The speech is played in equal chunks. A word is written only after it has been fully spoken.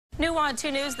New on 2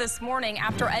 News this morning.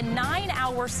 After a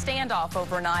 9-hour standoff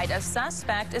overnight, a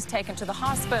suspect is taken to the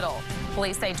hospital.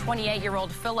 Police say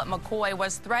 28-year-old Philip McCoy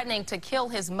was threatening to kill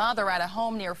his mother at a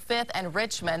home near 5th and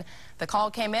Richmond. The call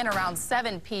came in around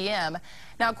 7 p.m.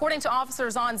 Now, according to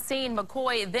officers on scene,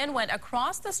 McCoy then went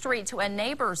across the street to a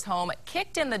neighbor's home,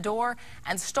 kicked in the door,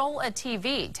 and stole a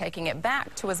TV, taking it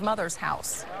back to his mother's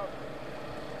house.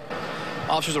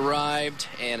 Officers arrived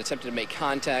and attempted to make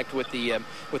contact with the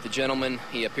gentleman.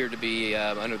 He appeared to be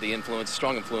under the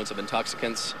strong influence of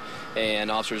intoxicants,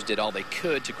 and officers did all they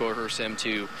could to coerce him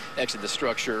to exit the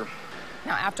structure.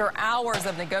 Now, after hours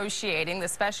of negotiating, the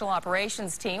special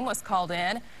operations team was called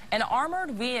in. An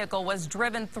armored vehicle was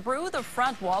driven through the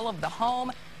front wall of the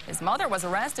home. His mother was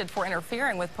arrested for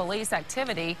interfering with police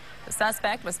activity. The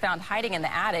suspect was found hiding in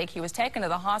the attic. He was taken to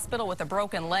the hospital with a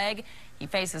broken leg. He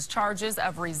faces charges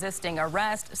of resisting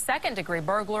arrest, second-degree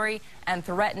burglary, and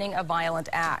threatening a violent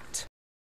act.